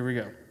good. Here we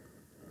go.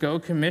 "Go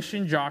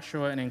commission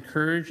Joshua and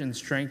encourage and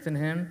strengthen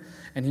him,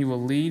 and he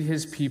will lead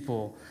his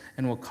people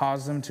and will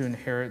cause them to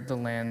inherit the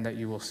land that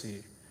you will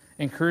see."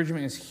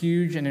 Encouragement is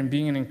huge, and in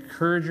being an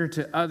encourager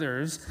to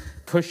others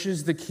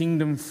pushes the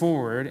kingdom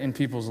forward in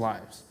people's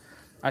lives.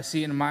 I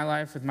see it in my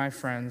life with my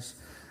friends.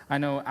 I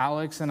know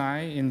Alex and I,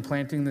 in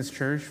planting this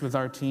church with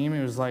our team,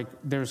 it was like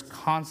there's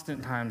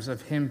constant times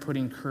of him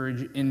putting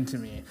courage into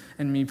me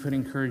and me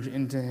putting courage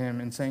into him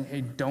and saying,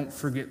 hey, don't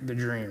forget the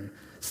dream.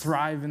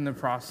 Thrive in the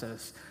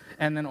process.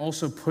 And then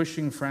also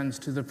pushing friends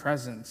to the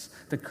presence.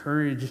 The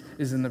courage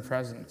is in the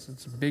presence.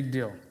 It's a big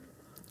deal.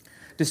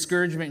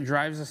 Discouragement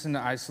drives us into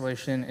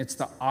isolation. It's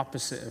the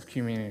opposite of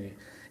community.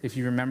 If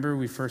you remember,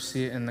 we first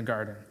see it in the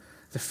garden.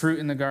 The fruit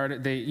in the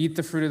garden, they eat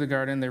the fruit of the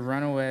garden, they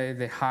run away,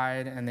 they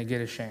hide, and they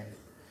get ashamed.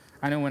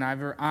 I know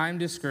whenever I'm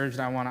discouraged,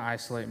 I want to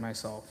isolate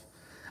myself.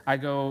 I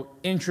go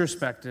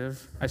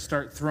introspective. I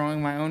start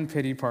throwing my own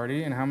pity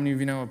party. And how many of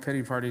you know a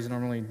pity party is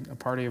normally a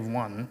party of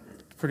one?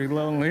 It's pretty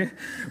lonely.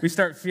 We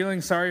start feeling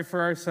sorry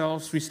for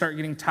ourselves. We start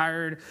getting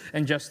tired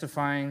and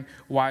justifying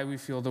why we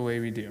feel the way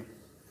we do.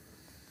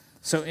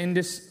 So in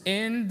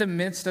the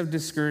midst of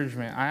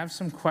discouragement, I have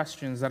some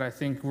questions that I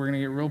think we're going to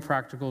get real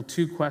practical.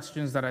 2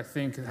 questions that I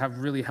think have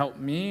really helped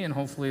me, and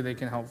hopefully they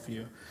can help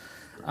you.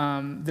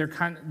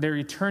 They're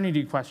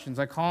eternity questions.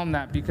 I call them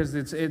that because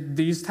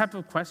these type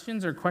of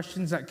questions are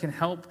questions that can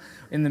help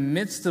in the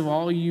midst of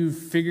all you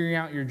figuring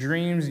out your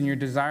dreams and your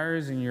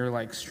desires and you're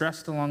like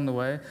stressed along the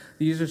way.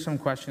 These are some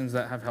questions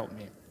that have helped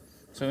me.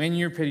 So in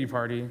your pity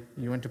party,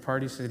 you went to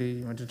Party City,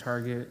 you went to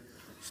Target,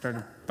 you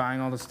started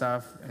buying all the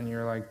stuff, and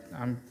you're like,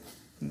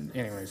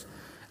 anyways.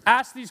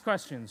 Ask these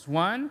questions.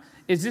 1,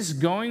 is this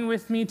going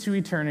with me to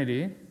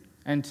eternity?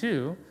 And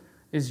 2,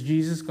 is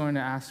Jesus going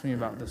to ask me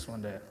about this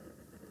one day?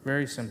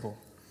 Very simple.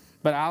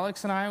 But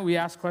Alex and I, we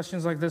ask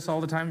questions like this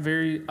all the time,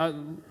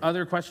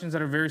 other questions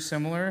that are very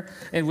similar.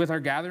 And with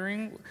our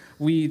gathering,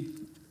 we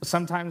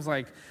sometimes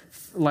like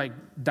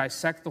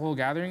dissect the whole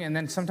gathering, and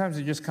then sometimes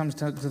it just comes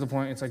to the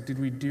point, it's like, did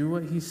we do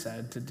what he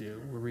said to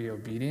do? Were we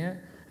obedient?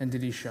 And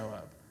did he show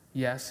up?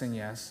 Yes and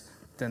yes,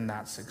 then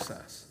that's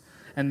success.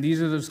 And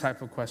these are those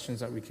type of questions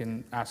that we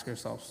can ask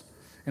ourselves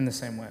in the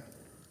same way.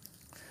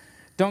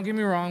 Don't get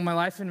me wrong, my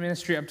life in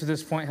ministry up to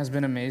this point has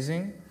been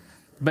amazing.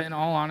 But in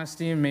all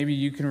honesty, and maybe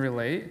you can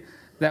relate,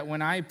 that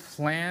when I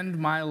planned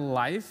my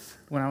life,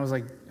 when I was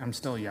like, I'm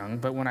still young,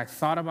 but when I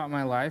thought about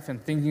my life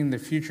and thinking the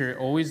future, it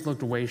always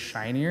looked way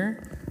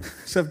shinier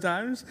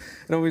sometimes.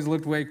 It always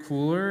looked way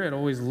cooler. It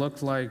always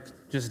looked like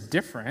just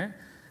different.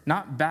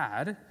 Not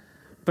bad,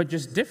 but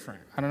just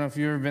different. I don't know if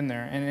you've ever been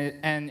there.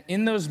 And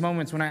in those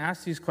moments, when I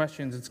ask these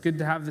questions, it's good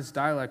to have this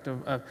dialect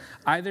of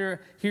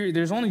either, here,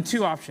 there's only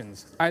 2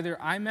 options.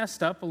 Either I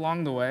messed up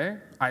along the way,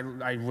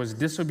 I was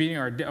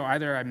disobedient, or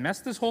either I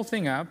messed this whole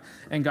thing up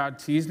and God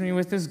teased me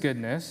with his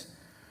goodness,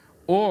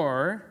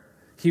 or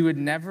he would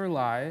never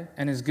lie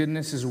and his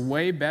goodness is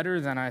way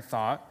better than I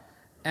thought,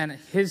 and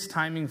his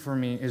timing for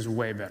me is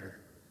way better.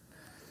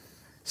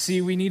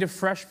 See, we need a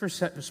fresh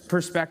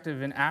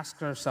perspective and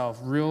ask ourselves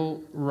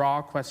real,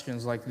 raw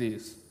questions like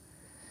these.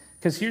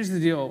 Because here's the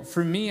deal.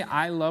 For me,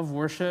 I love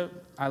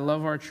worship. I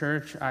love our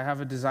church. I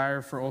have a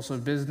desire for also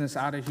business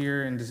out of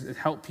here and to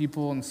help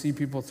people and see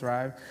people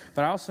thrive.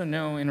 But I also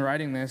know in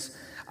writing this,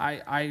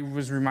 I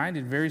was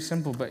reminded, very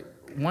simple, but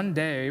one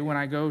day when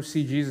I go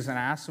see Jesus and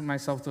I ask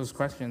myself those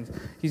questions,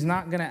 he's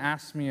not going to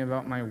ask me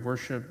about my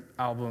worship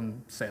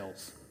album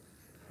sales.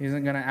 He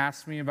isn't going to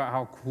ask me about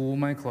how cool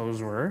my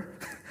clothes were.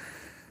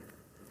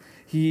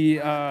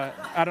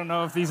 I don't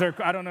know if these are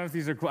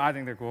cool. I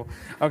think they're cool.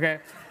 Okay.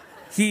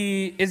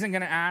 He isn't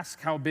going to ask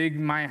how big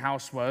my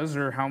house was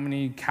or how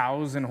many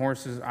cows and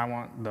horses. I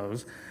want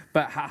those.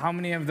 But how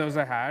many of those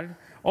I had.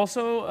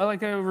 Also,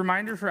 like a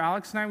reminder for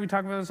Alex and I, we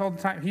talk about this all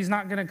the time. He's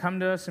not going to come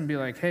to us and be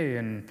like, hey,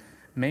 in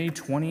May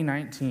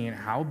 2019,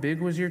 how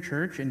big was your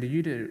church? And did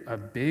you do a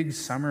big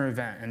summer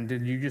event? And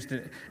did you just...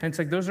 And it's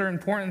like, those are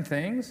important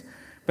things.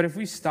 But if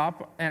we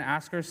stop and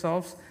ask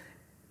ourselves,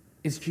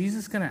 is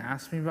Jesus going to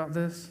ask me about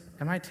this?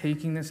 Am I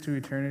taking this to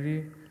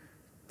eternity?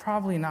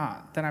 Probably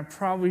not. Then I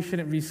probably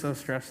shouldn't be so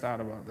stressed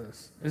out about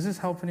this. Is this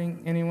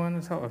helping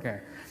anyone?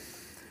 Okay.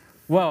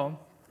 Well,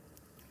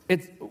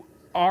 it's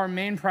our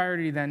main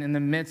priority then in the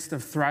midst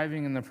of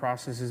thriving in the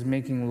process is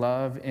making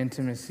love,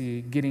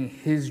 intimacy, getting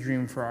his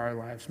dream for our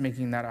lives,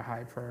 making that a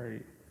high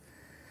priority.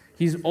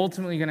 He's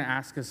ultimately going to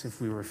ask us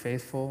if we were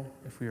faithful,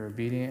 if we were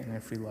obedient, and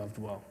if we loved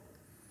well.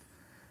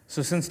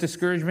 So since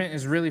discouragement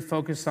is really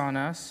focused on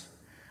us,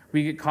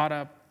 we get caught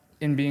up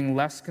in being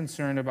less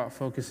concerned about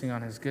focusing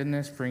on his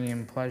goodness, bringing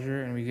him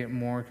pleasure, and we get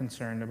more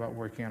concerned about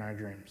working on our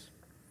dreams.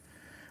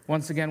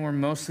 Once again, we're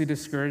mostly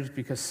discouraged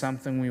because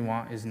something we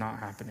want is not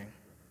happening.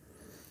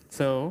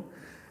 So,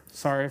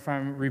 sorry if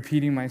I'm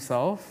repeating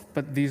myself,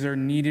 but these are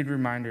needed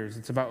reminders.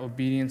 It's about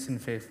obedience and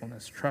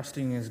faithfulness,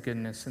 trusting his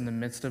goodness in the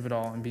midst of it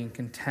all, and being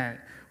content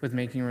with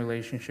making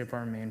relationship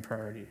our main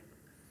priority.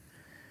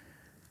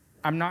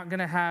 I'm not going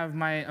to have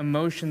my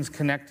emotions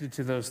connected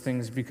to those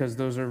things because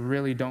those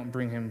really don't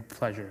bring him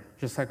pleasure.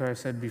 Just like I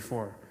said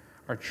before,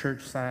 our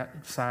church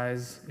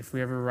size, if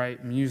we ever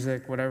write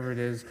music, whatever it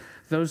is,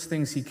 those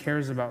things, he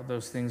cares about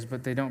those things,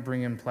 but they don't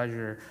bring him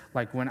pleasure.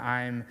 Like when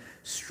I'm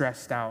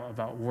stressed out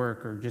about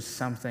work or just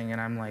something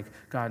and I'm like,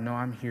 God, no,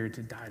 I'm here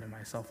to die to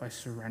myself. I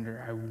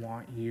surrender. I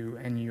want you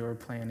and your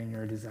plan and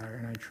your desire,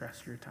 and I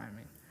trust your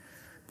timing.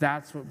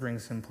 That's what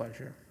brings him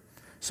pleasure.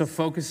 So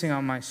focusing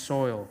on my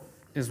soil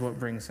is what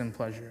brings him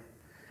pleasure.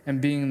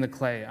 And being the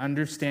clay,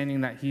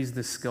 understanding that he's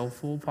the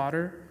skillful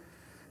potter,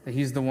 that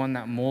he's the one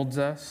that molds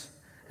us,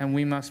 and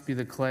we must be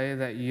the clay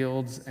that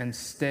yields and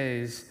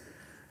stays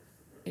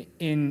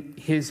in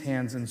his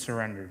hands and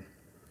surrendered.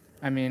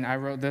 I mean, I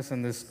wrote this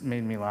and this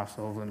made me laugh,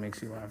 so hopefully it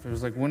makes you laugh. It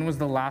was like, when was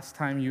the last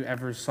time you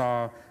ever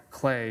saw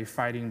clay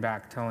fighting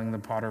back, telling the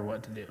potter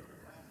what to do?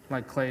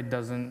 Like, clay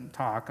doesn't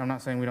talk. I'm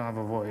not saying we don't have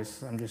a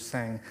voice. I'm just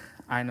saying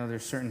I know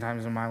there's certain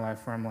times in my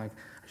life where I'm like,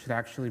 I should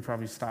actually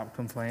probably stop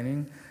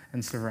complaining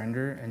and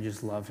surrender and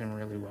just love him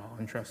really well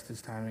and trust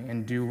his timing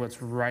and do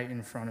what's right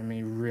in front of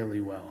me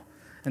really well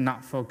and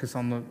not focus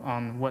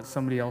on what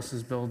somebody else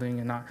is building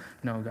and not,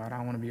 no, God,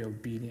 I want to be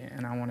obedient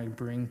and I want to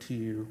bring to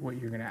you what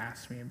you're going to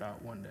ask me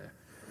about one day.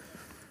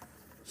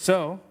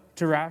 So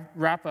to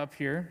wrap up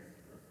here,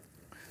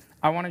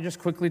 I want to just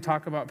quickly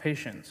talk about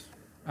patience.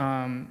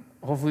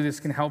 Hopefully this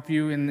can help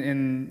you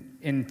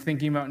in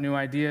thinking about new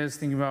ideas,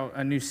 thinking about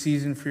a new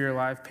season for your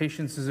life.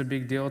 Patience is a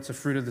big deal. It's a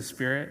fruit of the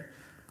Spirit.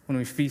 When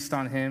we feast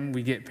on him,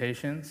 we get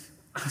patience.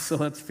 So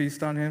let's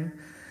feast on him.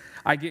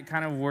 I get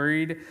kind of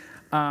worried.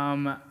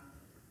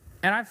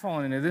 And I've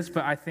fallen into this,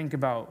 but I think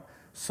about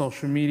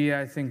social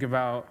media. I think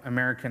about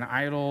American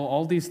Idol,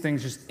 all these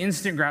things, just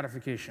instant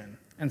gratification.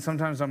 And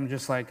sometimes I'm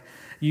just like,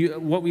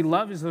 what we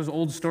love is those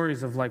old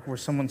stories of like where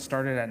someone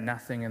started at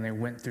nothing and they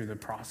went through the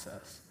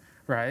process,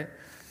 right?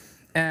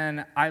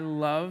 And I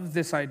love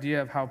this idea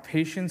of how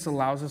patience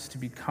allows us to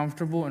be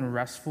comfortable and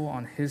restful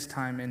on his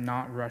time and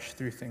not rush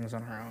through things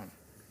on our own.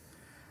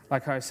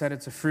 Like how I said,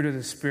 it's a fruit of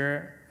the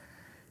Spirit.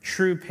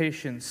 True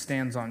patience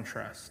stands on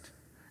trust.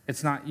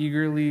 It's not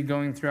eagerly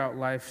going throughout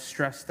life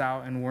stressed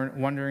out and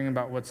wondering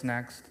about what's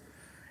next.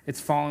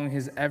 It's following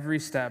his every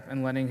step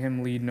and letting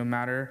him lead no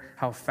matter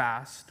how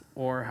fast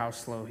or how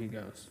slow he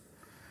goes.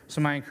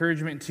 So my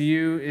encouragement to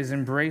you is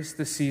embrace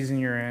the season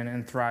you're in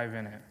and thrive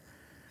in it.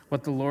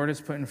 What the Lord has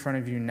put in front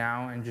of you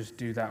now, and just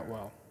do that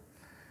well.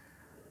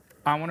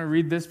 I want to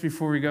read this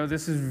before we go.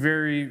 This is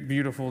very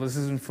beautiful. This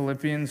is in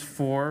Philippians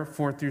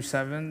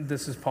 4:4-7.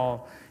 This is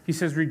Paul. He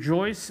says,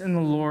 "Rejoice in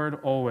the Lord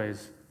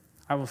always.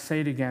 I will say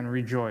it again,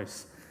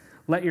 rejoice.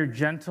 Let your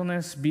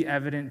gentleness be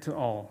evident to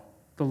all.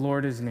 The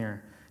Lord is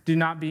near. Do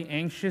not be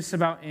anxious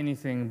about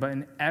anything, but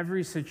in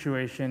every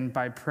situation,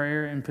 by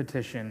prayer and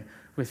petition,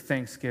 with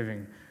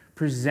thanksgiving,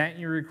 present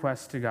your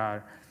requests to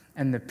God,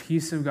 and the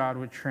peace of God,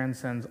 which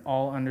transcends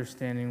all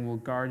understanding, will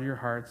guard your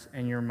hearts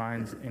and your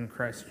minds in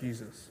Christ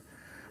Jesus."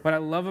 What I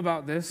love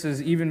about this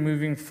is even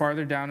moving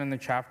farther down in the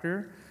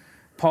chapter,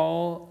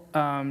 Paul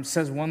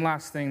says one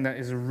last thing that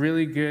is a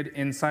really good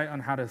insight on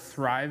how to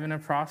thrive in a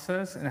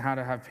process and how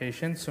to have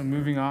patience. So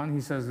moving on,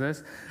 he says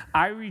this,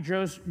 "I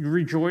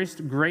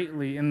rejoiced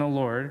greatly in the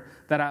Lord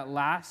that at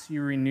last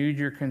you renewed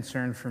your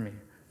concern for me.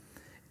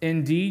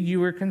 Indeed, you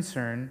were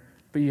concerned,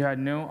 but you had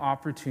no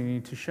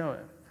opportunity to show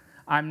it.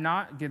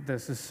 Get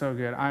this is so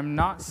good. I'm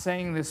not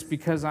saying this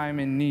because I'm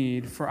in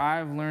need, for I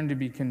have learned to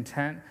be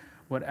content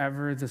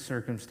whatever the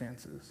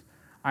circumstances.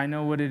 I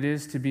know what it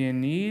is to be in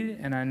need,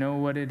 and I know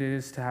what it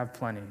is to have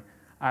plenty.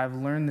 I have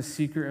learned the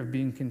secret of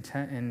being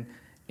content in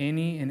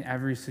any and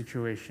every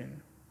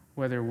situation,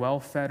 whether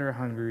well-fed or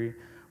hungry,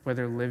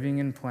 whether living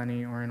in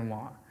plenty or in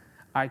want.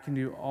 I can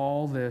do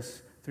all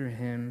this through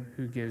him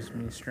who gives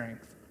me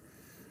strength.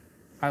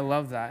 I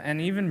love that.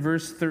 And even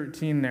verse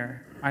 13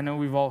 there, I know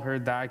we've all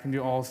heard that. I can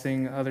do all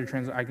things,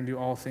 I can do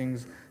all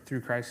things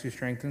through Christ who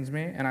strengthens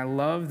me. And I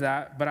love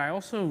that. But I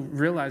also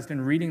realized in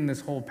reading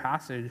this whole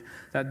passage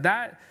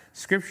that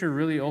scripture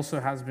really also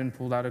has been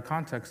pulled out of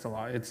context a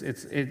lot. It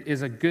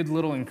is a good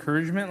little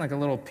encouragement, like a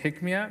little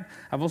pick-me-up.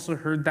 I've also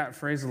heard that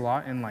phrase a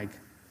lot in like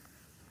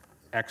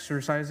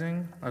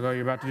exercising. Like, oh,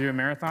 you're about to do a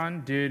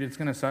marathon? Dude, it's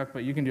going to suck,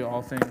 but you can do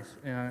all things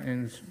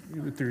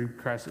through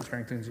Christ that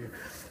strengthens you.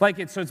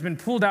 So it's been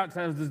pulled out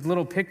to this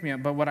little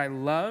pick-me-up, but what I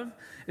love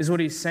is what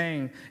he's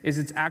saying is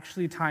it's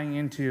actually tying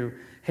into,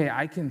 hey,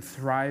 I can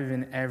thrive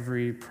in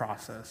every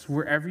process.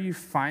 Wherever you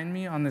find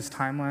me on this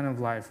timeline of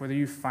life, whether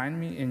you find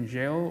me in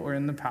jail or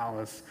in the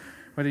palace,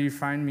 whether you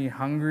find me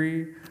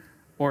hungry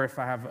or if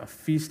I have a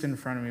feast in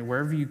front of me,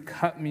 wherever you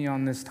cut me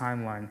on this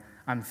timeline,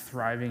 I'm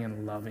thriving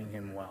and loving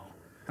him well.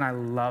 And I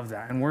love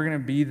that. And we're going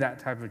to be that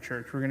type of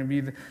church. We're going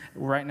to be,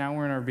 right now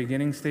we're in our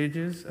beginning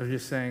stages of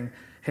just saying,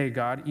 hey,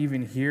 God,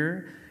 even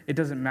here, it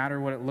doesn't matter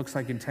what it looks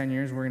like in 10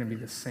 years, we're going to be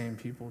the same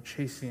people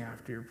chasing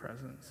after your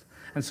presence.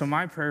 And so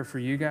my prayer for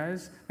you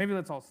guys, maybe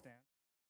let's all stand.